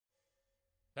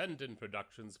Landon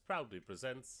Productions proudly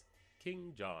presents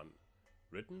King John,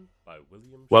 written by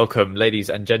William. Welcome, ladies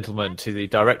and gentlemen, to the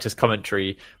director's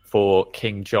commentary for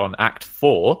King John Act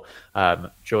 4.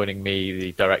 Joining me,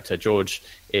 the director, George,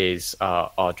 is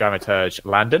our dramaturge,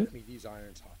 Landon.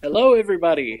 Hello,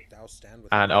 everybody.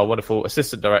 And our wonderful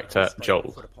assistant director,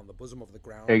 Joel.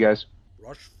 Hey, guys.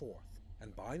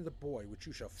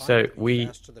 So we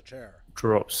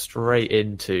drop straight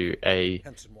into a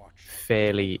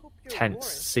fairly tense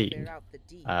scene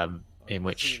in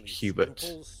which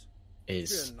Hubert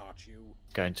is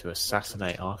going to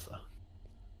assassinate Arthur.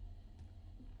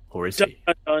 Or is he?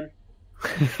 Done. I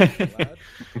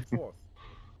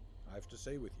have to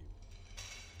say with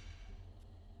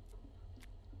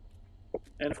you.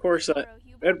 And of course,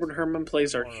 Edward Herrmann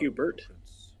plays our Hubert.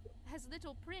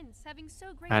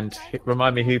 And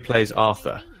remind me who plays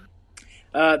Arthur.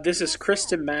 This is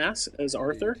Kristen Mass as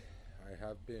Arthur.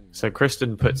 So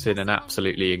Kristen puts in an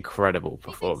absolutely incredible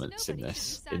performance in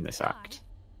this act.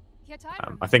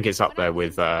 I think it's up there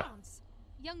with kind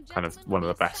of one of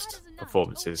the best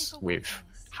performances we've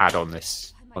had on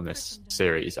this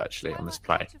series, actually, on this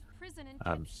play.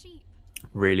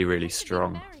 Really, really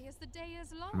strong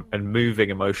and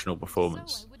moving emotional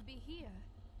performance.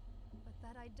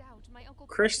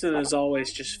 Kristen is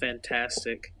always just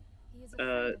fantastic.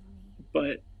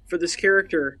 But for this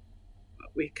character,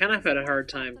 we kind of had a hard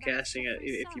time casting it,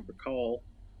 if you recall,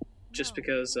 just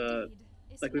because,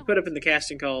 like, we put up in the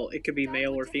casting call, it could be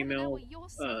male or female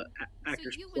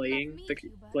actors playing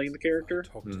the character,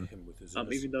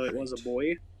 even though it was a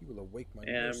boy.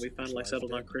 And we finally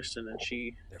settled on Kristen, and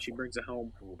she brings it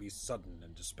home. Will be sudden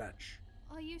and dispatch.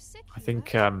 I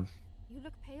think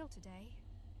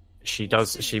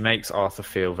she makes Arthur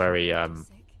feel very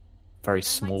very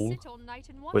small,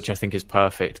 which I think is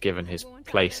perfect given his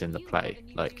place in the play.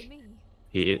 Like,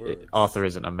 Arthur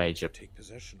isn't a major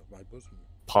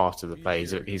part of the play.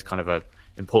 He's kind of an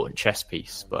important chess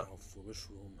piece, but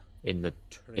in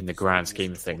the grand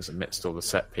scheme of things, amidst all the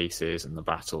set pieces and the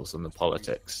battles and the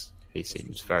politics, he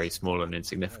seems very small and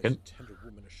insignificant,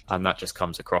 and that just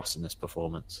comes across in this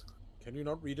performance. Can you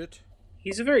not read it?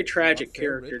 He's a very tragic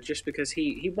character just because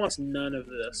he wants none of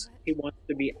this. He wants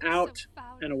to be out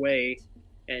and away,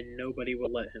 and nobody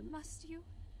will let him.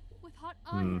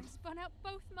 And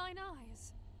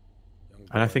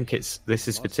I think this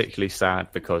is particularly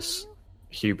sad because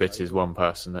Hubert is one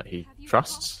person that he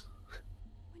trusts,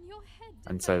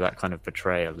 and so that kind of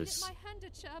betrayal is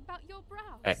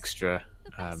extra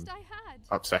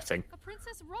upsetting.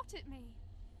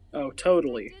 Oh,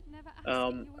 totally.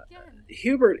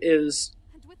 Hubert is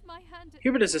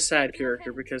a sad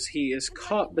character because he is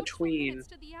caught between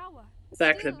the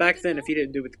fact that back then, if you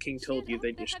didn't do what the king told you,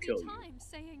 they'd just kill you,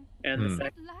 and the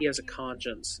fact that he has a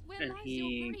conscience and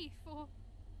he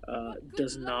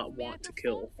does not want to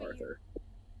kill Arthur.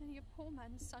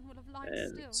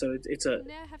 And so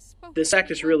this act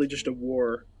is really just a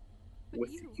war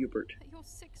with Hubert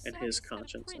and his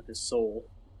conscience and his soul.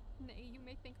 Nay, you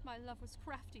may think my love was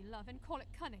crafty love and call it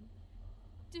cunning.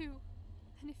 Do,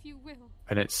 and if you will.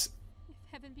 And it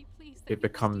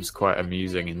becomes quite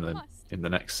amusing in the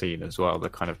next scene as well, the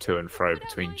kind of to and fro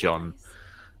between John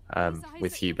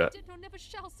with Hubert,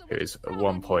 who is at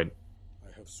one point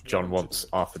John wants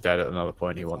Arthur dead, at another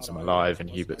point he wants him alive, and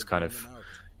Hubert's kind of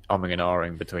umming and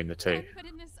ahhing between the two,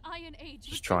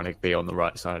 just trying to be on the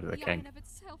right side of the king.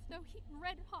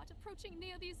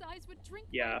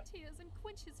 Yeah.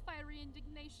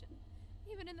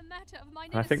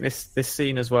 And I think this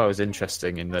scene as well is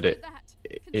interesting in that it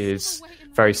is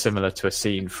very similar to a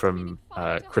scene from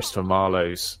Christopher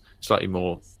Marlowe's slightly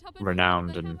more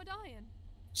renowned and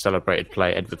celebrated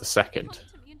play Edward II,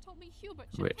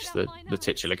 which the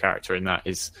titular character in that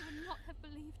is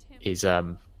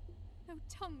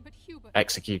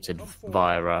executed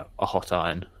via a hot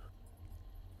iron.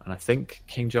 And I think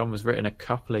King John was written a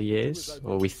couple of years,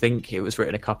 or we think it was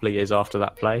written a couple of years after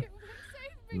that play.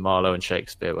 Marlowe and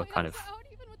Shakespeare were kind of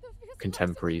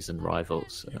contemporaries and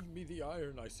rivals. So I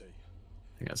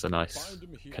think that's a nice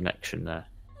connection there.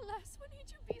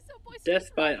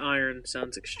 Death by iron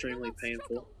sounds extremely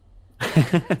painful.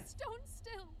 I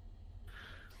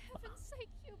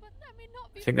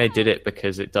think they did it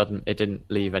because it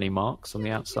didn't leave any marks on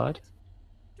the outside.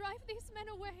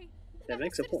 That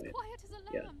makes a point.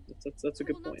 Yeah, that's a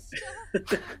good point.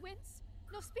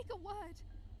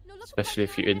 Especially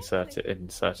if you insert it in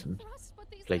certain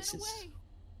places.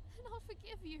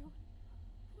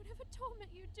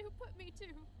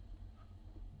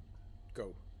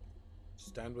 Go.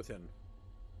 Stand within.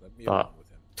 Let me But alone with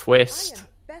him. twist,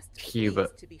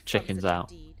 Hubert chickens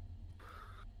out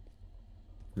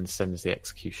and sends the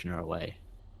executioner away.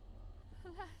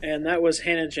 And that was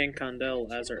Hannah Jane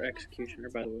Condell as our executioner,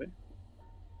 by the way.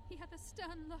 He hath a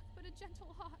stern look, but a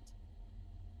gentle heart.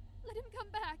 Let him come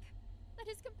back, that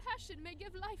his compassion may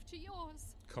give life to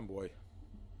yours. Come, boy.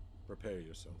 Prepare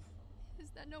yourself. Is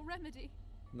there no remedy?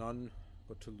 None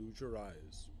but to lose your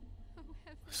eyes. Oh,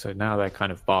 heaven. So now they're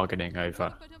kind of bargaining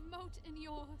over But a mote in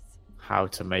yours. how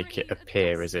to make it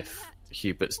appear as if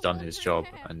Hubert's done his job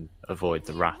and avoid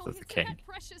the wrath of the king. That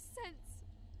precious sense.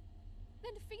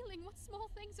 Then feeling what small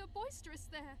things are boisterous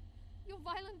there, your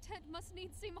violent head must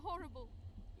needs seem horrible.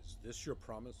 Is this your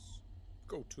promise?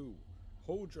 Go to.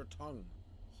 Hold your tongue.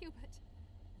 Hubert,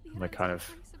 the They kind of-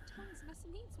 tongues must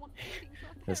needs want pleading for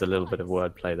a There's pair a little of bit of eyes.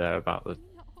 wordplay there about the Let me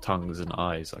not hold tongues my and tongue.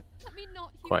 eyes I Let me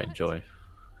not, quite Hubert. enjoy.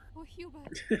 Oh,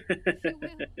 Hubert, if you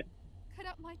will, cut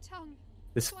out my tongue.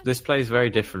 This plays very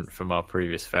different from our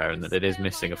previous fair in that it is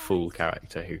missing a full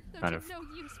character who Though kind to of no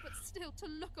use but still to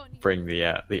look on you. bring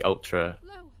the ultra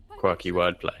Lo, by quirky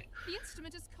my truth, wordplay. The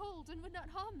instrument is cold and would not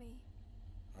harm me.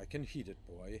 I can heat it,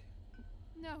 boy.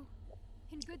 No,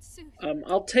 in good sooth.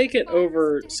 I'll take it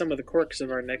over some of the quirks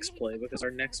of our next play, because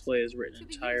our next play is written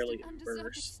entirely in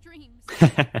verse.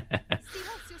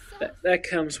 That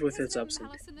comes with its ups and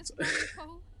downs.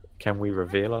 Can we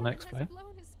reveal our next play?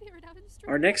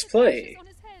 Our next play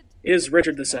is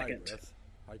Richard II.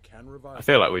 I can revive. I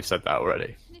feel like we've said that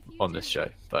already on this show,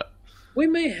 but We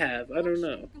may have, I don't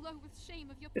know.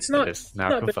 It's it not. is now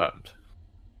not been- confirmed.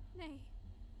 Nay,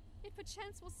 it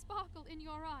perchance will sparkle in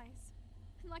your eyes,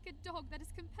 and like a dog that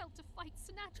is compelled to fight,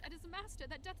 snatch at his master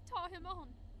that doth tar him on.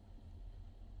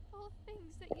 All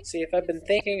things that you See, if I'd been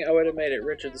thinking, I would have made it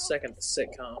Richard II the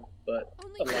sitcom, but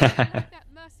only alas. you lack that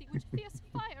mercy which fierce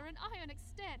fire and iron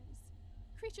extends.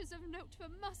 Creatures of note for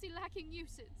mercy-lacking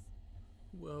uses.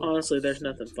 Well, Honestly, there's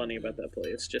nothing funny about that play.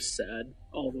 It's just sad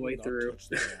all the way Not through. touch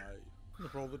the eye,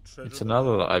 nor all the treasure It's that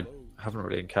another that I below. haven't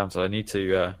really encountered. I need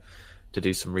to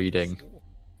do some reading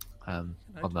And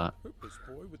I on that. did purpose,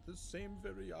 boy, with this same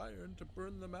very iron to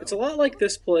burn them out. It's a lot like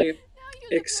this play, Now you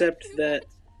look except like that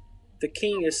Hubert. the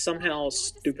king is somehow You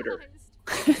stupider.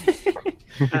 disguised.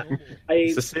 It's I,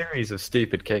 a series of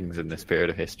stupid kings in this period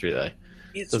of history, though.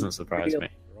 it's Doesn't surprise real- me.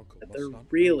 Your uncle that must they're not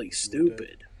really know you are stupid.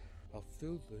 dead. I'll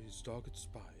fill these dogged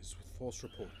spies with false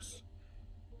reports.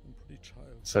 And pretty child.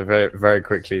 So very very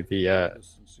quickly, the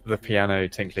Helpless and secure. piano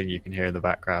tinkling you can hear in the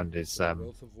background is The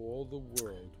wealth of all the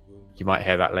world will you might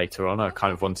hear that later on. I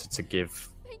kind of wanted to give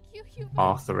Thank you, Hubert.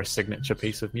 Arthur a signature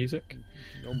piece of music,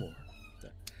 no more.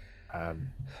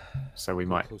 so we Go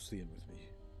might closely in with me.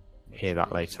 hear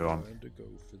that later on. Time to go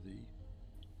for thee.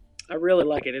 I really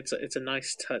like it. It's a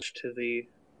nice touch to the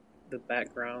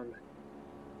background,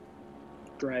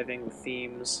 driving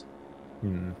themes.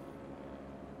 Hmm.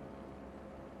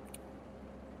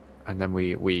 And then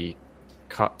we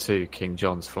cut to King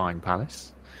John's flying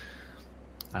palace.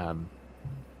 And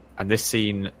this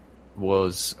scene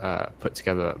was put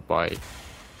together by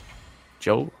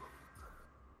Joel.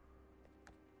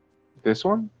 This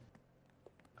one?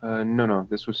 No,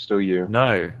 this was still you.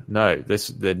 No,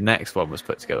 the next one was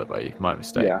put together by you. My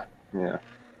mistake. Yeah.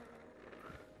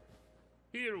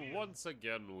 Here once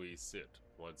again we sit,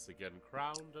 once again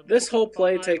crowned. And This whole look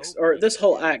play upon takes, thy or this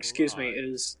whole opening act, excuse me, rise.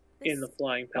 is in the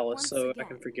flying palace, so I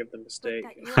can forgive the But mistake.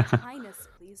 that your highness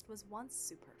pleased was once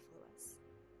superfluous.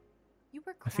 You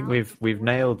were I think crowned we've before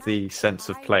nailed night the with sense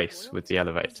of high place with the royalty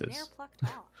elevators. was ne'er plucked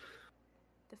off.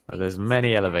 The There's fates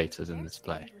many of elevators in ne'er this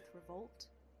play. stained with revolt.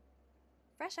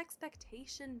 Fresh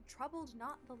expectation troubled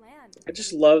not the land. I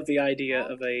just love the idea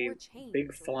Long of a before change big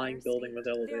was flying their building state. with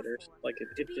elevators. Therefore, Like, to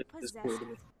it be just is possessed cool.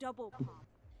 with double pomp,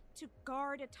 to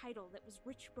guard a title that was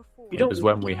rich before. You It don't- was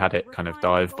when we had it kind of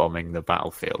dive bombing the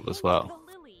battlefield as well.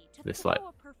 This, like,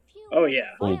 Oh,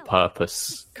 yeah.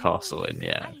 all-purpose castle in the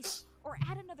air. Or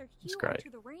add another It's hue great. to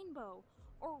the rainbow,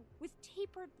 or with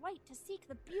tapered light to seek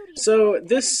the beauty. of So heaven's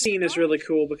this scene is really garden.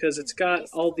 cool because it's got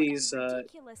all Graceful these and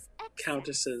ridiculous excess.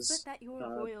 countesses But that your uh,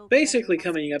 royal basically pleasure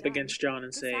must coming be up done. against John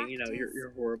and This saying, act you're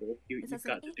is- horrible. You've is as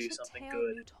got an to do ancient something tale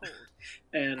good. you told,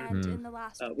 And and Hmm. in the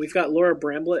last we've got Laura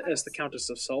Bramblett as the premise, Countess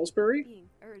of Salisbury, being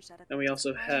urged at a and we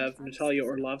also time have of Natalia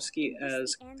unseasonable Orlovsky This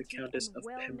as the antique Countess and of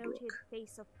well-noted Pembroke.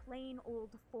 face of plain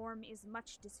old form is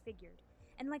much disfigured,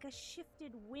 and like a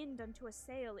shifted wind unto a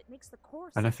sail, it makes the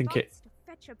course And I of think thoughts to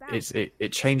fetch about,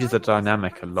 it changes the startles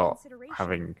dynamic a heart's lot consideration,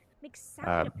 having makes sound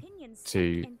um, opinions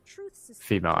two sink and truth suspend.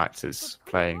 female actors But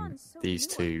put playing on so these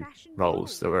new a two fashion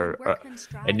roles that robe. were workmen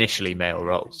strive initially to male live,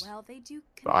 roles. and while they do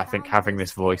But I think confound having their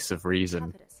this voice skill of reason,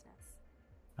 with covetousness,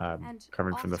 and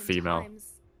coming from the female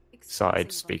oftentimes side, excusing of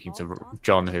a speaking to fault doth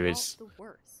John, who result is the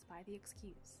worse by the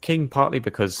excuse. king partly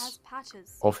because As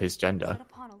patches of his gender. set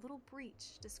upon a little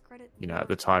breach discredit You know, more at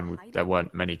the of the time height there of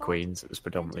weren't the many thought queens; it was than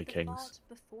predominantly to the kings. thought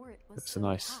before it was It's a so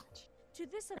nice, patched. To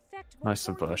this effect, nice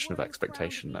before subversion of the royal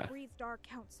expectation crown there. we breathed our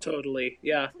counsel. Totally, It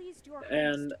yeah. pleased your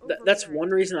And host that's overbearing, one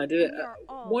reason I did it. and we are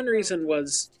all One reason well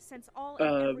was pleased, since all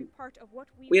and every part of what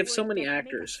we have would so many doth make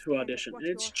actors us who stand at audition, what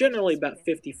and it's your generally highness about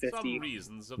willeth. 50-50. Some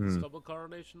reasons of this double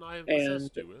coronation I have And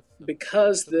possessed you with.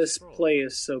 because Perhaps this strong. play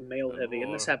is so male And heavy,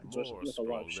 and this more- happens more with a lot of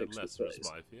strong than Shakespeare Lester's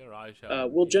plays, my fear, I shall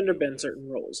we'll indeed gender deal bend with. certain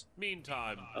roles.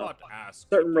 Meantime, but ask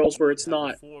Certain that roles you where would it's have a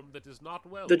not form that is not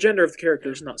well, the gender of the character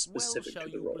and is not well specific shall to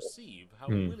the you role. perceive how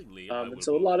Hmm. willingly I will And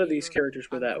so a both lot of these hear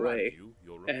characters were and that grant way, you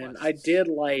your and requests. I did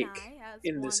And like I, as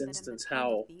in one this that am instance the king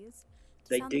how of these, to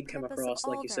they sound the did come purpose of across,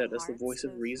 like all you their said, as the hearts, voice of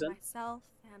both for reason. myself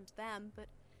and them, but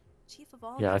chief of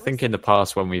all, Yeah, I your think in the sake,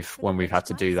 past when for the we've had which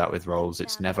to do that with myself roles,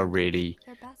 it's stand never on really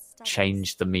their best studies.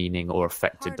 changed the meaning or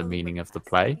affected the Heartily meaning of the request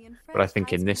play. the But I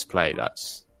think in this enfranchisement play, of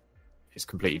it's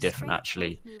completely the different. straight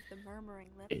Actually, both move the murmuring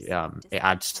lips it of it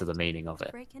adds to the discontent meaning of to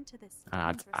it, break into this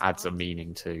and dangerous adds a art.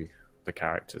 meaning to the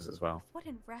characters as well. What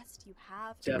in rest you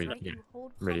have It's to really, right yeah, you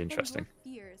hold really humble interesting. your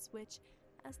fears, which,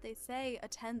 as they say,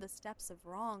 attend the steps of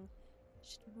wrong,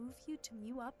 should move you to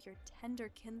mew up your tender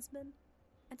kinsman,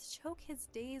 and to choke his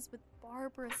days with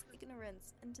barbarous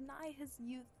ignorance, and deny his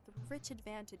youth the rich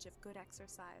advantage of good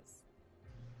exercise.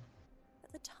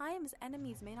 At the times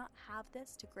enemies may not have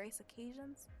this to grace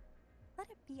occasions, let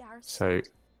it be our So, suit.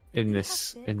 in We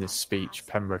this have bid in this our speech, fast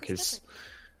Pembroke with is liberty.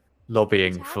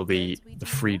 lobbying Which for the outbids we do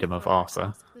freedom more of for our Arthur,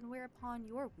 task than whereupon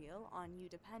your will, on you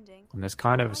depending, and there's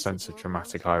kind of a granted sense of your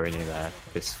dramatic will irony there.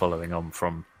 This following on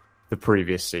from the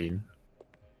previous scene.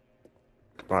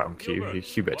 Right on cue,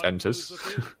 Hubert what enters. news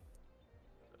of you?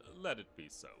 Let it be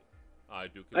so. I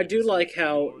do, I do commit like myself to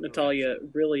how your Natalia direction.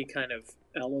 really kind of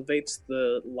elevates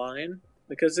the line,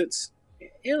 because it's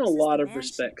in a Just lot the of man should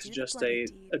respects do the just bloody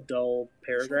a deed. dull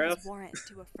Show his paragraph. warrant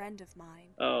to a friend of mine.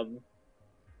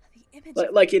 The image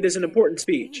Like of it is an wicked, important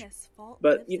speech, heinous fault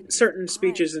but lives in his certain eyes.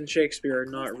 speeches in Shakespeare That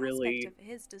are not close really aspect of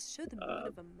his does show the mood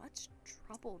of a much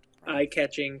troubled breast.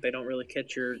 eye-catching. They don't really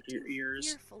catch your I do ears.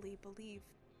 fearfully believe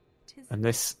 'tis And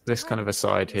this kind of time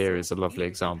aside that here his is a lovely ears had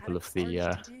example a of the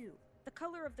charge to do. The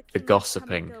color of the the king must come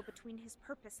and gossiping go between his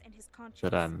purpose and his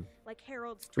conscience, that like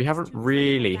heralds we twixt haven't two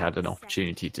really flaming had an battles set.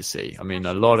 opportunity to see. I mean, a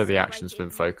Passion lot is of the so action's ripe been it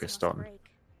needs focused must on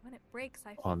break. When it breaks,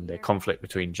 I the fear conflict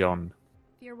between John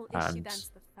fear will and- issue thence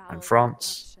the foul and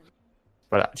France. reflection.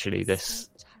 But actually, this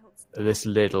Sweet child's this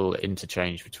death. little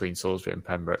interchange between Salisbury and We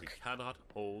Pembroke cannot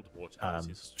hold what else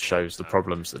is strong shows the hand.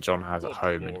 problems that John has at Good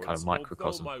home in lords, kind of although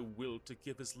microcosm. my will to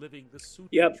give his living the suit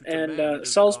Yep, which you and demand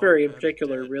is Salisbury in gone and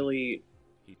particular dead. really.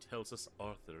 He tells us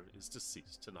Arthur is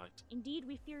deceased tonight. Indeed,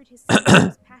 we feared his sickness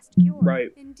was past cure. Right.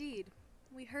 Indeed,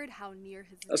 we heard how near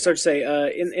his. I was starting to say,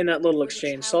 death was in that little before the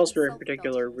exchange, child Salisbury in himself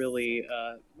particular felt he was really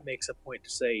sick. makes a point to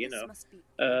say, you This know, must be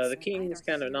the answered king is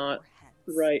either kind of here not or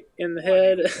hence. right in the Why do you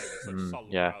head. raise such solemn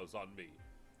yeah. brows on me?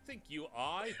 Think you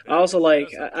I I also bear like,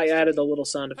 shares of I added a destiny? little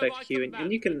sound Have effect I cue,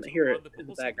 and you can commandment hear on it the in the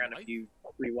peoples of background life? if you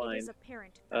It rewind. is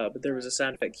apparent But there was a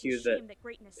sound effect cue that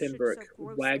Pembroke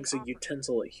wags a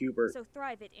utensil at Hubert, So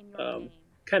thrive it in your um, game.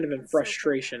 kind of in And so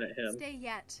frustration farewell. at him. Stay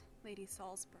yet, Lady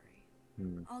Salisbury.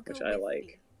 Hmm. I'll go Which I with like.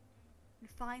 thee and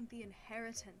find the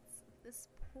inheritance of this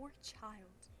poor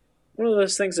child. One of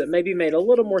those things that maybe made a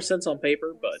little more sense on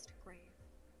paper, but Forced grave.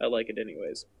 I like it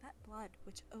anyways. That blood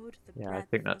which owed the Yeah, I breadth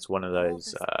think that's of one of all those,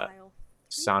 this isle,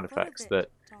 sound 3 foot of effects it that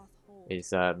doth hold. is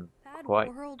Bad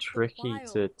quite world the tricky while.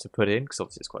 to put in because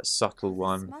obviously it's quite a subtle This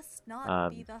one, must not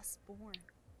be um, thus born.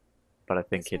 but I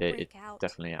think This will it break out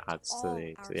definitely adds to all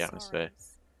the our atmosphere.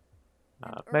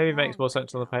 sorrows. And Maybe ere it makes long, more no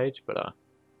sense on the doubt. page, but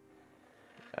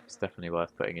it's definitely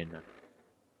worth putting in there.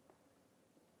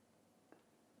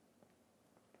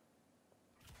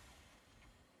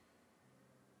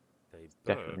 They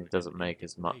Definitely burn doesn't in make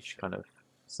as much indignation. kind of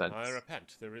sense, I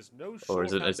repent, there is no or sure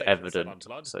isn't as foundation set on evident,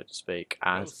 blood, so to speak,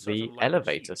 no as certain the light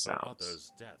elevator achieved by sounds,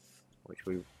 others' death. which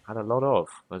we had a lot of.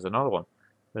 There's another one.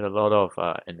 We had a lot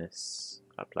of in this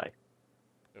play.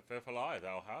 A fearful eye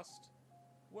thou hast.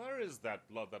 Where is that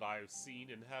blood that I have seen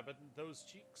inhabit those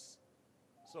cheeks?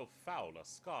 So foul a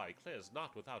sky clears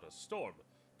not without a storm.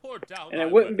 Pour down And thy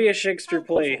it wouldn't be weather. a Shakespeare How goes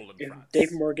play all in if France?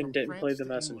 Dave Morgan From didn't play France The to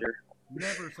Messenger.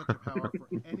 Never such a power for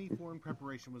any foreign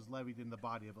preparation was levied in the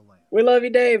body of a land. We love you,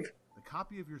 Dave! The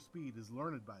copy of your speed is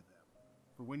learned by them,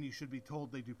 for when you should be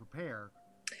told they do prepare.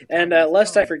 the And time has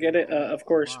lest I come forget when it, they all of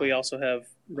course, we arrive. also have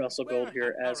Russell Where Gold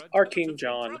here hath as our our King intelligence been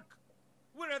John. drunk?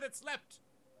 Where hath it slept?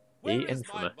 The Where is my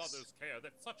infamous. mother's care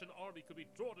that such an army could be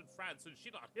drawn in France and she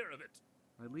not hear of it?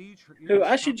 My liege, her Who, ears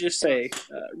I should stop just say,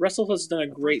 thus. Russell has done a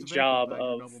The great 1st of April job died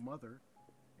your of noble mother,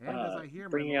 And as I hear, my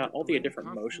bringing lord, out all the Lady different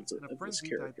Constance emotions in a of this frenzy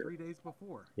died character. 3 days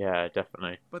before. Yeah,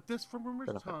 definitely. But this from rumor's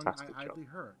Done a tongue fantastic I job. idly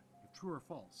heard. If true or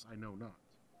false, I know not.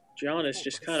 John is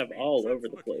just kind of all over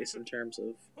the place in terms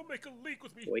of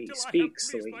the way he speaks,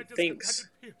 the way he thinks.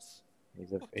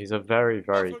 He's a very,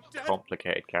 very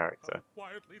complicated character.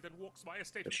 Quietly then walks my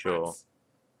estate For sure. France.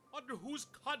 Under whose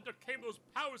conduct came those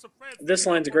powers of France? This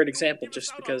line's a great example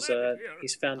just because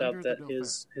he's found out that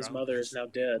his mother is now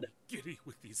dead. Giddy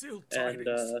with these ill And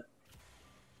tidings.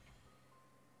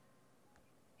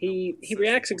 he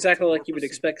reacts exactly like you would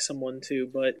expect someone to,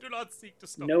 but Do not seek to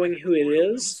stop knowing my who it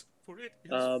editorial is, news, for it is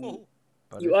full.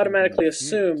 But you if automatically refuse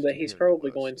assume to that he's hear the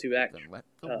probably worst, going to act then let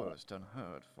the worst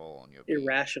unheard fall on your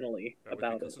irrationally Bear with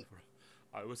about me, it. cousin,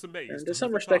 for I was amazed And to to some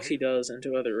hear the respects he tide. does, and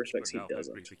to other respects But he now I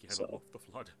doesn't. breathe again So. above the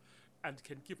flood, and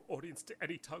can give audience to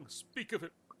any tongue. Speak of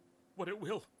it, what it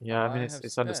will. Yeah, I mean,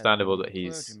 it's understandable that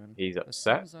he's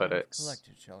upset, but it's...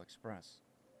 shall express.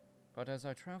 But as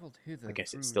I traveled hither I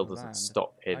guess it through still the doesn't land,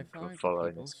 stop him I from find following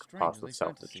people his path strangely of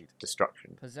fantasied,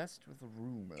 self-destruction. possessed with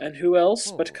rumors, And who else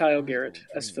but full Kyle of Garrett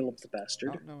idle as Philip dreams, the Bastard?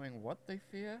 not knowing what they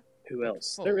fear, Who but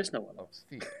else? full There is no one of else.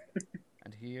 fear.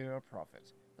 And here a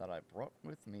prophet that I brought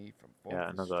with me from forth Yeah, the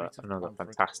another streets of another Pomfret,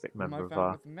 fantastic whom member I of found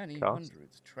our with many cast.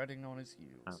 hundreds treading on his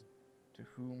heels, to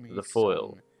whom he The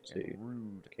foil sung to in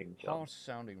rude, King John,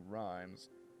 harsh-sounding rhymes,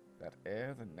 that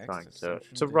ere the next trying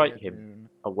Ascension to day right at him noon,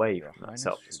 away your from that Highness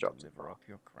self-destructive should deliver path. up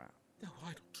your crown. Thou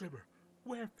idle trimmer,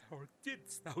 wherefore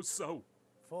didst thou so?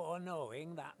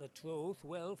 Foreknowing that the truth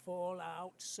will fall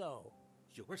out so.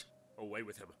 Hewert, away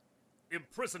with him.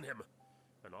 Imprison him.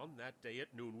 And on that day at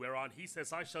noon, whereon he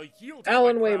says I shall yield to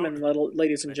Alan my crown, Wayman,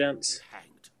 ladies and let him be gents.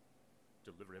 hanged.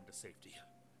 Deliver him to safety.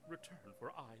 Return,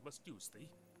 for I must use thee.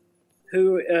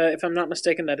 Who, if I'm not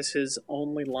mistaken, that is his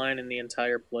only line in the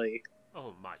entire play.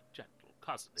 Oh, my gentle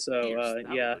cousin. So, hearest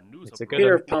thou yeah, the news It's of a good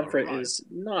Peter un- of Pomfret Rome? is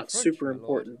not The French, super my lord,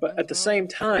 important, but and at the Charles same of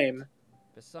time,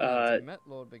 Besides, I met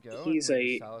Lord Bigot and he's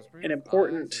Lady a Salisbury an with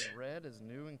important eyes as red as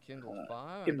new enkindled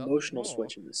fire, and others emotional more,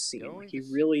 switch in this scene. going He to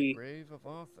seek really the grave of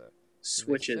Arthur, who they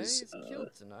switches say is killed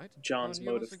tonight John's on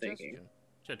your mode of suggestion. thinking.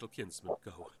 Gentle kinsman,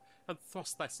 go, and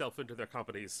thrust thyself into their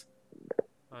companies.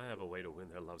 I have a way to win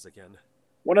their loves again.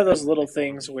 One of those little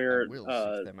things where I will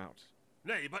seek them out.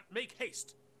 Nay, but make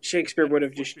haste. Shakespeare would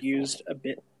have just used a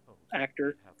bit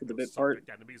actor for the bit part,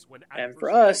 and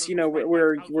for us, you know,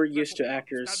 we're used to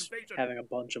actors having a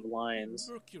bunch of lines,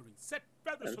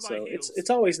 and so it's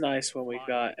always nice when we've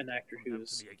got an actor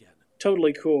who's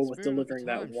totally cool with delivering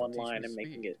that one line and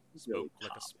making it really Spoke like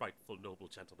pop. a spiteful noble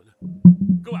gentleman.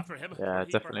 Go after him. Yeah, for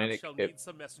he definitely. perhaps shall need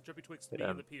some messenger betwixt me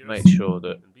and the peers. Make sure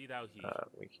that And be thou he.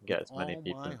 we can get as many all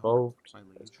people my involved heart,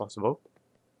 my as liege. possible.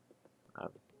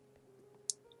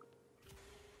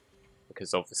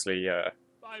 Because obviously,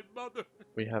 My mother.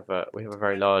 we have a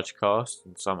very large cast,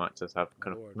 and some actors have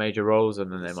kind of major roles,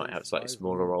 and then they might have slightly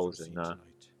smaller roles in the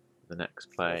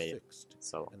next play, and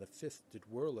so on. And the fifth did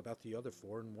whirl about the other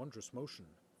four in wondrous motion.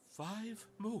 5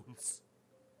 moons.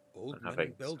 Old And men having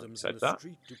and beldams said in the that,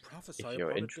 street do prophesy If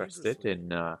you're upon it interested dangerously. in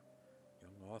Young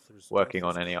authors' working death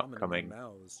on is any common in upcoming their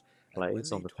mouths, and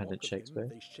plays when on they the Pendant talk of him, Shakespeare,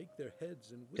 they shake their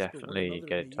heads and whisper definitely one another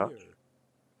get in the touch. ear.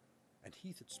 And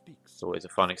he that speaks, It's always a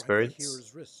fun strike the experience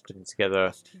hearer's wrist, putting together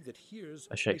lest he that hears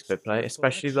a Shakespeare makes play, fearful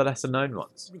especially the actions, lesser known with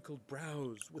ones. wrinkled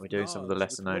brows, with We're doing some of the nods,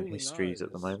 lesser with known rolling histories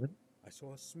at the eyes. moment. I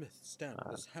saw a smith stand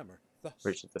with his hammer, thus.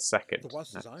 Richard II. The was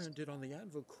his next. iron did on the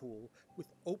anvil cool, with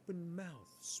open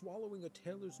mouth, swallowing a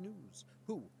tailor's news,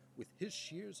 who, with his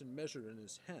shears and measure in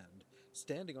his hand,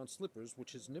 standing on slippers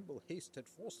which his nimble haste had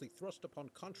falsely thrust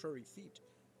upon contrary feet,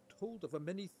 told of a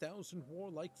many thousand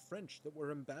warlike French that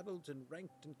were embattled and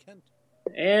ranked in Kent.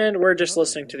 And we're just Another,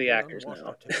 listening to the with an actors unwashed now.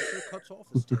 artificer, cuts off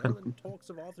his tail and talks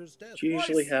of Arthur's death. It's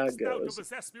usually how it Thou to goes.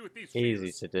 possess me with these Easy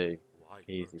fears? to do. Why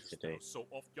Easy murderest to thou do. so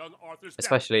oft young Arthur's death?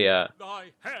 Especially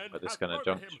Thy hand at this hath kind of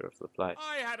murdered him. juncture of the play.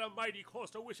 I had a mighty cause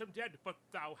to wish him dead, but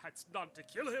thou hadst none to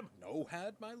kill him. No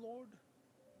had, my lord?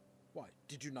 Why,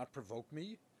 did you not provoke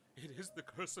me? It is the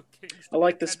curse of kings. I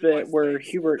like this bit where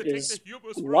Hubert is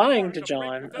lying to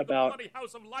John about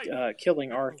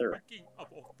killing Arthur,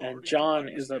 and John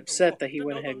is upset that he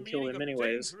went ahead and killed him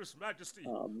anyways.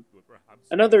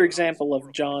 Another example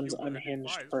of John's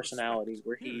unhinged personality,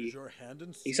 where he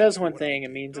says one thing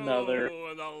and means another,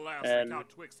 and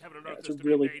it's a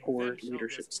really poor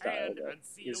leadership style that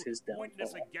is his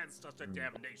downfall.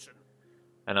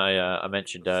 And I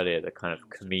mentioned earlier the kind of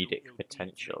comedic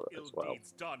potential as well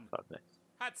of this.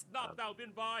 Hadst not thou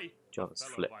been by, John's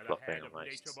flip-flopping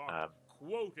almost.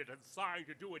 quoted and signed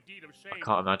to do a deed of shame. I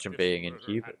can't imagine This being in murder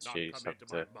Hubert's had not shoes, come having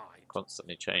into my to mind.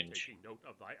 constantly change Taking note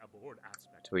of thy abhorred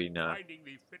aspect, between finding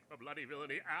thee fit for bloody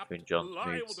villainy, apt, between John's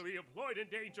liable moods. to be employed in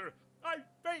danger, I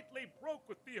faintly broke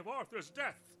with thee of Arthur's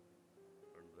death.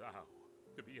 And thou,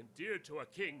 to be endeared to a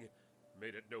king,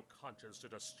 made it no conscience to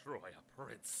destroy a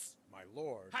prince. My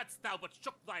lord. Hadst thou but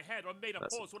shook thy head or made a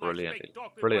That's pause when brilliant. I spake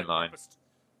darkly Brilliant my line. purpose,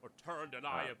 or turned an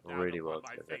eye of doubt really upon well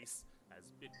my delivered. face, as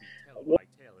bid me tell my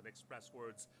tale in express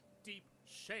words, deep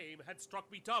shame had struck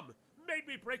me dumb, made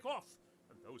me break off,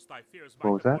 and those thy fears might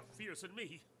What was have that? put fears in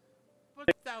me. But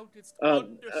thou didst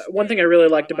One thing I really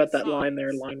liked understand about that my line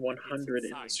there, signs, line against 100 in the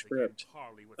signs script, again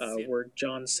parley with sin. where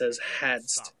John says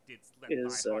hadst, Didst let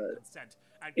is thy heart consent,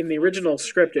 and in the close original to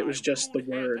script it thy was just the rude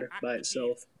hand word to act by the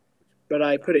itself, deed, but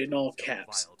I put it in thou all didst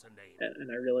caps, vile to name.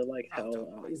 and I really like Out how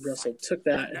of my Russell sight, took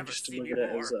that and never just see me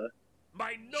delivered it as more. a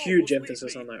My huge nobles lead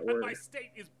emphasis me, on that and word. my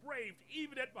state is braved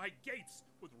even at my gates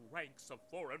with ranks of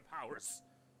foreign powers.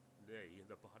 Nay, in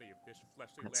the body of this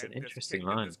fleshly That's land, an this interesting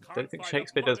kingdom, line. this I don't think confine of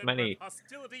Shakespeare blood does and many breath,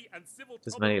 hostility and civil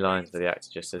There's tumult many lines reigns, where the actor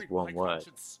just says between one my word.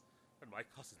 conscience and my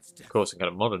cousin's death. Of course, in kind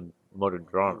of modern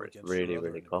drama, You it's against your really, other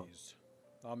really common. enemies.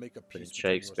 I'll make a But in peace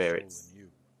between your Shakespeare, soul it's and you.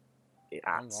 it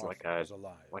Young acts Arthur is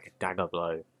alive. like a dagger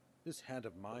blow. This hand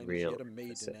of mine Real is yet a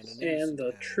maiden and an emphasis. And innocent the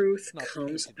hand, truth not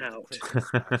comes painted with out. the crimson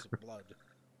spots of blood.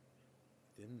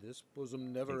 Within this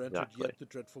bosom never entered Exactly. yet the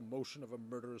dreadful motion of a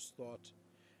murderous thought,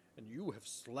 and you have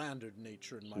slandered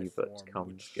nature in my Hubert form,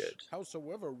 comes which, good.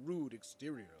 howsoever rude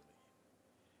exteriorly,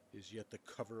 is yet the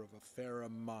cover of a fairer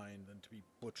mind than to be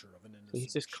butcher of an innocent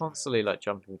He's just child. constantly like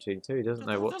jumping between two. He doesn't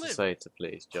know what to Live. say to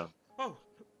please John. Oh,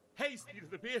 haste thee to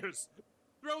the biers.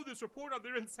 Throw this report on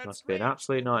their incensed Must be an rage.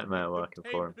 absolute nightmare working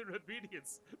Obtain for him. their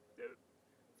obedience.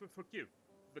 Forgive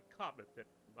the comment that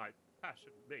my passion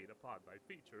made upon thy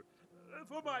feature,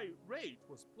 for my rage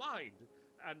was blind,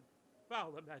 and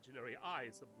foul imaginary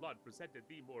eyes of blood presented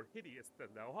thee more hideous than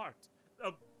thou art.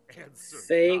 Answer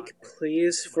Fake not, but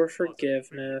pleas to my for bosom bring the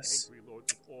forgiveness. angry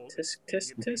lords with all Tisk,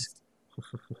 tisk, expedient tisk. haste.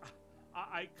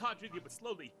 I conjure thee, but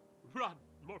slowly. Run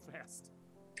more fast.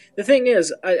 The thing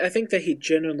is, I think that he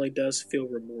genuinely does feel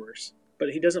remorse, but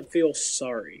he doesn't feel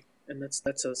sorry, and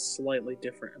that's a slightly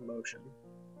different emotion.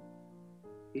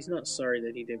 He's not sorry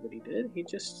that he did what he did, he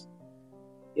just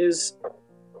is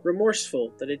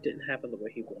remorseful that it didn't happen the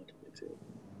way he wanted it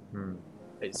to.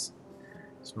 It's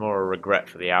more a regret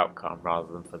for the outcome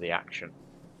rather than for the action.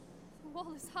 The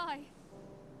wall is high,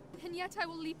 and yet I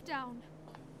will leap down.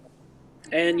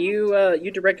 And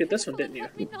you directed this one, didn't you?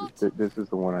 This is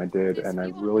the one I did, and I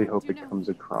really hope it comes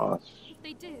across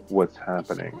what's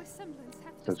happening. So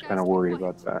I was kind of worried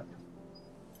about that.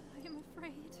 I am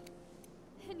afraid.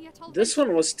 And yet I'll This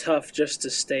one was tough just to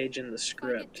stage in the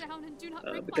script,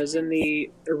 because in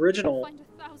the original,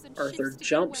 Arthur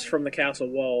jumps from the castle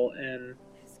wall and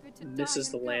misses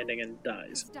the landing and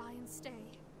dies.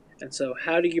 And so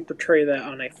how do you portray that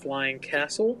on a flying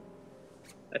castle?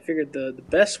 I figured the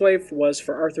best way was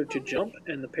for Arthur to jump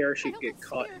and the parachute get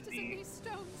caught in the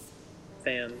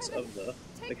fans of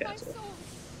the castle.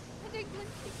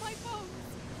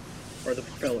 Or the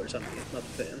propellers, I mean, not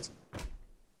the fans.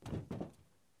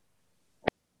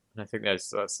 And I think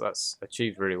that's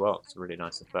achieved really well. It's a really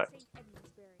nice effect.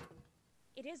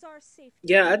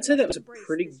 Yeah, I'd say that was a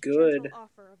pretty good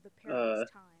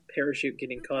parachute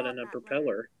getting caught in a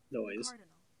propeller noise.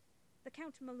 The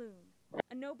Count Maloon,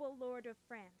 a noble lord of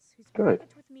France, whose Good.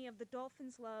 profit with me of the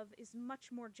dolphin's love is much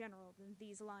more general than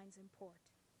these lines import.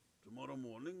 Tomorrow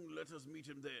morning, let us meet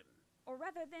him then. Or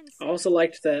rather than I also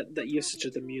liked that usage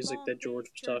of the music that George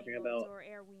was talking about.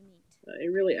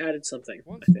 It really added something,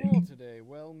 Once I think. more today,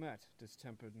 well met,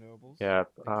 distempered nobles. Yeah,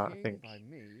 The I king think by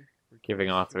me giving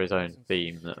requests Arthur his your own presence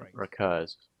theme and that strength.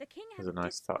 recurs The king is a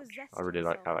nice touch. dispossessed I really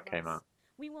like how that himself came of out.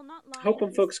 We will not lie I hope in when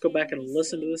his folks go back thin, and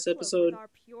listen to this stained cloak episode, with our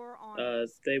pure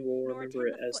honors, they will nor remember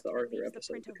it attend the as the foot that Arthur leaves the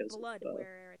episode print of because blood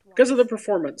where'er it of the was.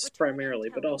 performance Return and primarily,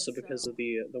 tell but me also because so. of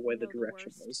the way the Know the direction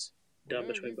worst. was done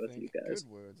Where between you both of you think guys.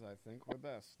 Good words, I think, were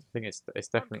best. I think it's Our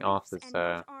definitely griefs Arthur's and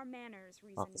not our manners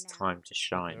reason Arthur's now. time to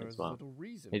shine There as is well. little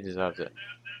reason. He deserves it.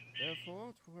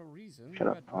 Therefore, to a reason, Shut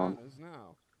up, red Tom. manners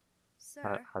now.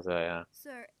 Sir, Has a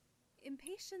sir,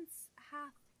 impatience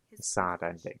hath his sad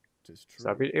privilege. ending. 'Tis true.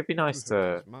 So it'd be nice To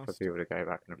hurt his for master, people to go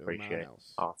back and no man appreciate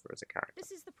else. Arthur as a character.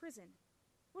 This is the prison.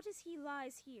 What is he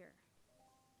lies here?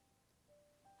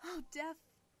 Oh, death,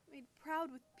 made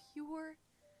proud with pure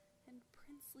and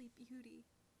princely beauty.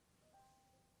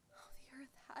 Oh, the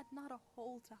earth had not a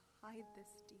hole to hide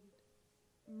this deed.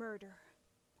 Murder.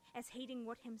 as hating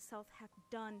what himself hath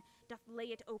done, doth lay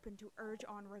it open to urge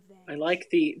on revenge. I like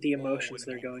the emotions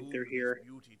they're going through here.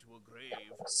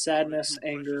 Sadness,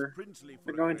 anger.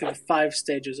 They're going through the 5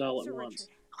 stages all at once.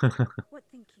 What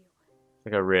think you?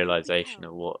 Like a realization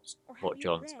of what Have you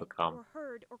John's read, become. or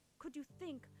heard, or could you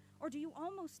think, or do you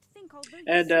almost think, although you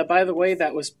And say by the you way, see,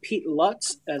 that was Pete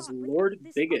Lutz as Lord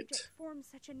this Bigot. object forms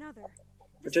such another?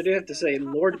 Which I do have to say,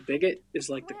 Lord Bigot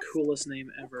is like the coolest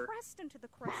name ever. Pressed into the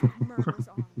crush of murder's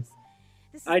arms.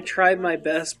 This is I the tried my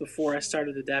bloodiest best before I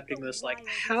started adapting this, like,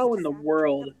 how in the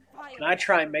world can I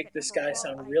try and make this guy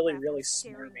sound really, really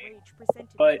smarmy?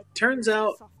 But turns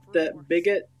out that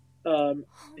Bigot,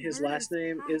 his last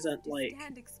name isn't like,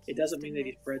 it doesn't mean that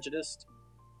he's prejudiced.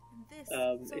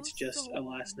 It's just a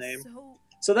last name.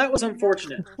 So that was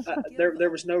unfortunate.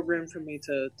 There was no room for me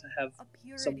to have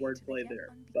some wordplay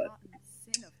there, but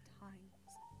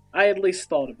I at least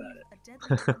thought about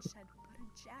it.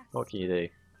 What can you do?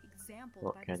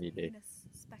 What can you do?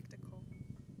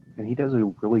 And he does a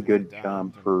really good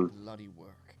job for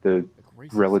the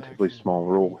relatively small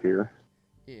role here.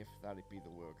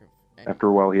 After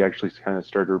a while, he actually kind of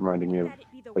started reminding me of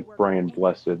like Brian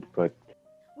Blessed, but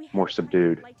more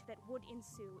subdued.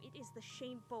 It is the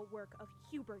shameful work of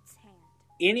Hubert's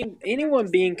hand.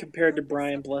 Anyone being compared to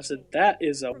Brian Blessed, that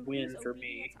is a win for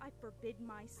me. I forbid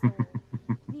my soul,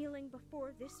 kneeling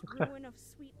before this ruin of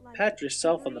sweet life, Pat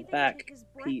yourself on the back,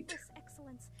 Pete.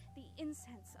 Excellence, the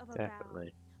incense of a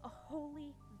Definitely. vow, a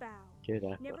holy vow, Good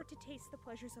effort. never to taste the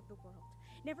pleasures of the world,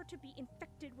 never to be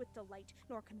infected with delight,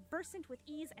 nor conversant with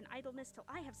ease and idleness, till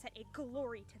I have set a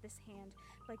glory to this hand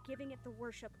by giving it the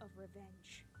worship of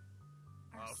revenge.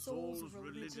 Our souls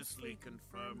religiously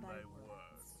confirm thy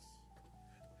words.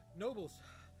 Nobles,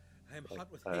 I am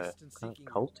hot with Kind haste in of seeking you.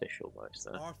 cultish almost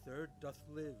there. Arthur doth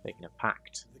live. Making a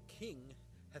pact. The king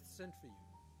hath sent for you.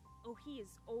 Oh, he is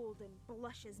old and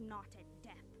blushes not at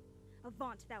death.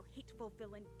 Avaunt, thou hateful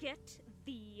villain, get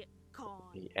thee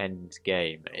gone. The end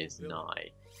game is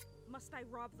nigh. Must I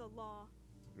rob the law?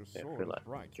 I feel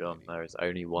like, John, there is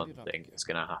only one thing that's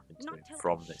going to happen to him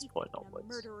from this point onwards.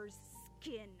 Murderer's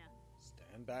skin.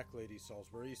 Stand back, Lady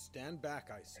Salisbury. Stand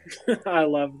back, I say. I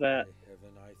love that. By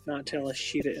heaven, I think Not tell my a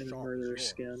sheet it sword in sharp murderer's as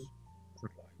skin. yours.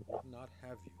 I would not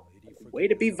have you, lady, forget Way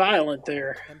to be yourself, violent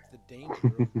there. attempt the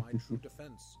danger of my true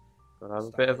defense. Gotta have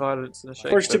a bit of violence in the Of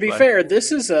Shakespeare course, to be play. fair,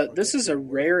 this is a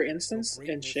rare instance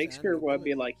in Shakespeare where I'd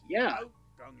be like, yeah,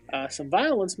 some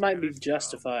violence might be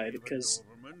justified, because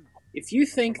if you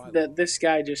think that this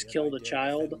guy just killed a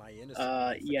child,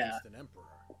 yeah,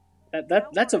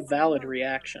 that's a valid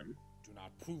reaction. Do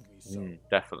not prove me so.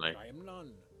 Definitely. I am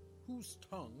none. Whose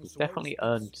tongue He's so I definitely speak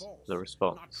earned false, the not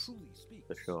response, truly speaks.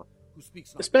 for sure. Who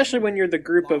speaks not Especially truth, when you're the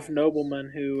group of lies.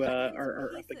 noblemen who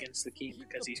are up against the king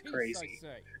because he's crazy.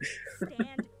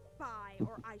 Stand by,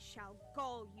 or I shall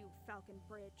gall you,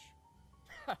 Falconbridge.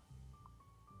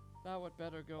 Thou had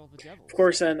better go the devil. Of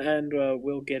course, and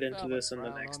we'll get into this in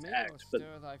the next act. But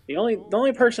the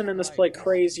only person in this play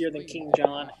crazier than King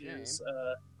John is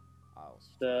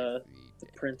the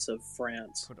Prince of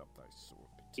France. Put up thy sword.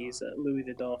 He's Louis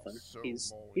the Dolphin.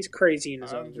 He's crazy in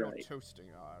his own right,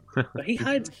 but he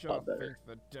hides a lot better.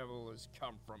 The devil has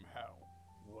come from hell.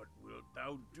 What wilt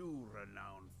thou do,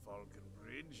 renowned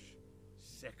Falconbridge?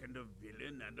 Second a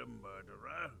villain and a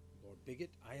murderer? Lord Bigot,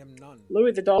 I am none.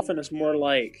 Louis the Dolphin is more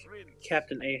like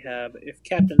Captain Ahab. If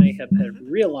Captain Ahab had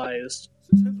realized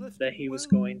that he was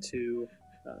going to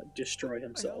destroy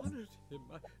himself. I honored him.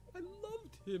 I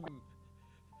loved him.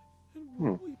 And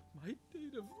will weep my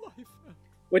date of life out.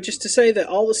 Which is to say that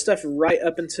all the stuff right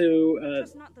up into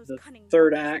the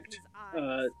third act,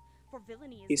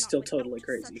 he's still totally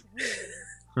crazy.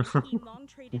 Long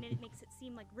trade in it makes it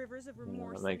seem like rivers of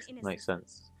remorse That makes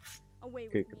sense. Away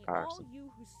Good with comparison. me, all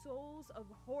you whose souls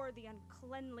abhor the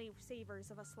uncleanly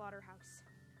savors of a slaughterhouse,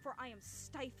 for I am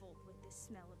stifled with this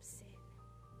smell of sin.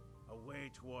 Away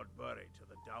toward Bury to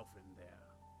the Dolphin there.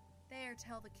 There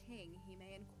tell the king he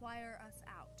may inquire us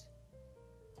out.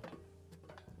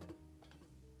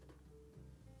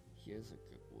 Here's a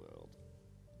good world.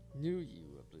 Knew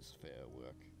you of this fair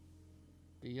work.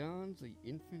 Beyond the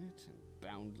infinite and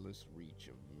boundless reach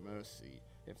of mercy,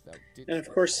 if thou didst. And of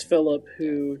course, Philip,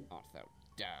 who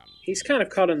he's kind of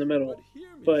caught in the middle,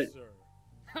 but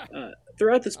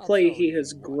throughout this play, he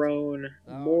has grown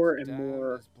more and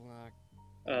more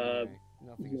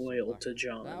loyal to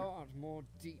John.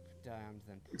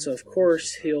 So of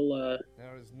course he'll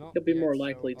be more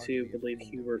likely to believe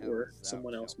Hubert where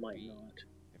someone else might not.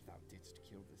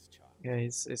 Yeah,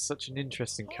 he's such an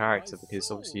interesting character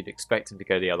because obviously you'd expect him to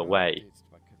go the other way,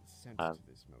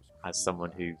 as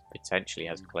someone who potentially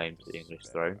has claimed the English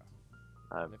throne.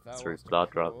 If thou through wast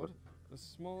blood rather cured, than the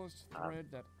smallest thread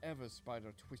that ever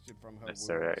spider twisted from her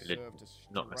necessarily, womb served to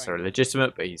not necessarily strangle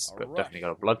legitimate, but he's A definitely got a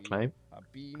rush blood would be claim. a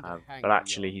beam to hang But thee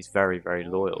actually, on. he's very, very Or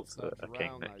loyal wouldst to thou a king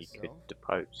drown that he could thyself?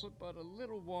 depose. Put but a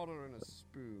little water in a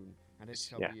spoon, and it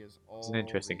shall Yeah, be as he's an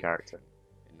interesting all character.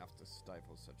 thee, enough to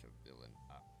stifle such a villain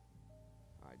up.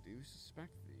 I do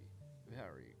suspect thee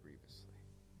very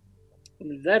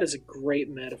grievously. That is a great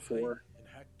metaphor.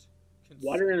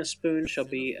 Water in a spoon shall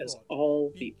be as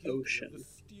all the ocean.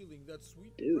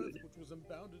 Dude. Which was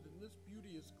imbounded in this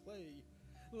beauteous clay.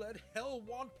 Let hell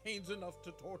want pains enough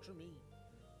to torture me.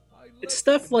 It's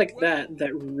stuff like that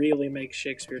that really makes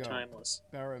Shakespeare Go, timeless.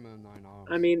 bear him in thine arms.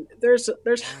 I mean, there's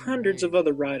hundreds of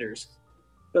other writers,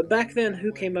 but back then,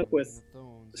 who came up with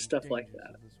stuff like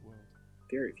that?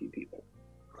 Very few people.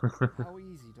 How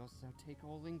easy dost thou take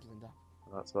all England up?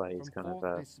 That's why he's kind of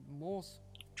a morsel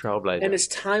trailblazer. And it's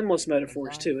timeless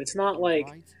metaphors too. It's not like,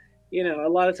 you know, a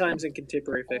lot of times in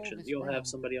contemporary fiction, you'll have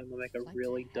somebody on the make a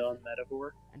really dumb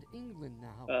metaphor. And England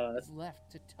now is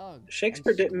left to tug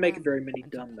Shakespeare didn't make very many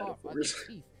dumb metaphors,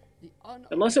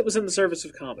 unless it was in the service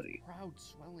of comedy,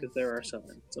 because there are some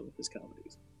in some of his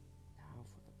comedies.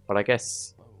 But I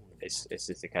guess it's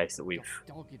just a case that we've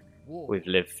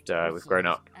lived, we've grown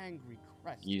up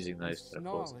using those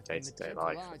metaphors in day-to-day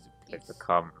life. They've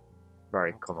become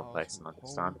very commonplace and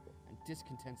understandable. And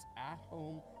discontents at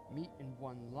home meet in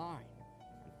one line,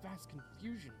 and vast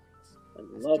confusion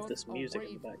reigns. I love this music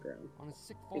in the background.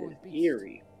 It is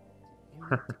eerie.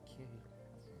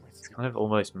 It's kind of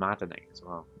almost maddening as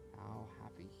well. How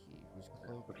happy he whose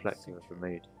cloak Reflective of the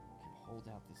mood. can hold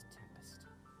out this tempest.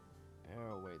 Bear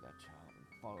away that child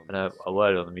and follow And me. a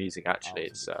word on the music, actually,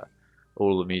 it's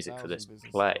all the music for this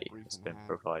play has been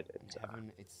provided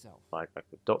by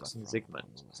Dr.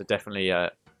 Zygmunt. So definitely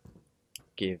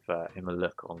give him a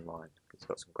look online. He's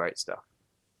got some great stuff.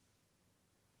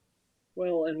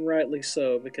 Well, and rightly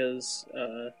so, because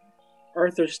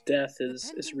Arthur's death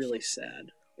is really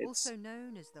sad. It's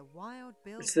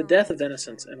the death of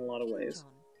innocence in a lot of ways.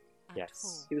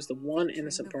 Yes. He was the one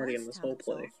innocent party in this whole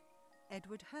play.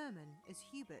 Edward Herman is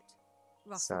Hubert.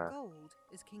 So, Russell Gold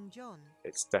is King John.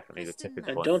 It's definitely the tipping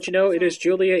And point. don't you know, it is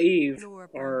Julia Eve,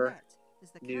 our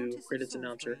new Credits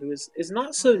announcer, who is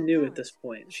not so new at this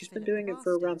point. She's been doing it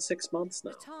for around 6 months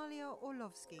now. Natalia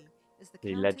Orlovsky is the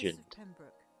The Countess legend. of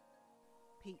Pembroke.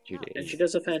 Pete Julia Nutt And she Eve.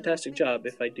 does a fantastic job,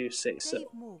 if I do say so. Dave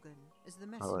Morgan is the I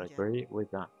messenger. would agree with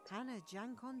that. Hannah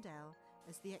Jan Condell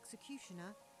as the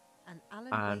executioner. And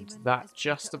Alan And Wayman that as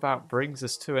just Peter about O'Connor. brings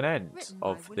us to an end Written by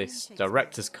of William this Shakespeare,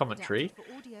 director's commentary adapted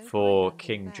for audio by for Landon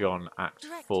King Beall, John Act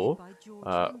directed 4. by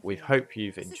George We Linfield, hope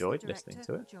you've assistant enjoyed director listening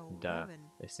to it Joel and Rowan,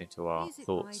 listening to our music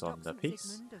thoughts by on the Dr.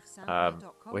 piece. Zygmunt of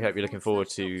soundcloud.com We hope you're looking forward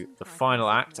to /Dr. the Typhon final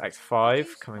act, Zygmunt. Act 5,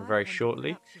 Produced coming by very Hendon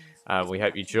shortly. Productions. We This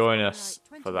hope you production join is us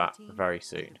copyright for that 2018 very Hendon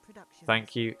soon. Productions.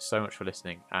 Thank you so much for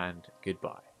listening, and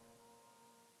goodbye.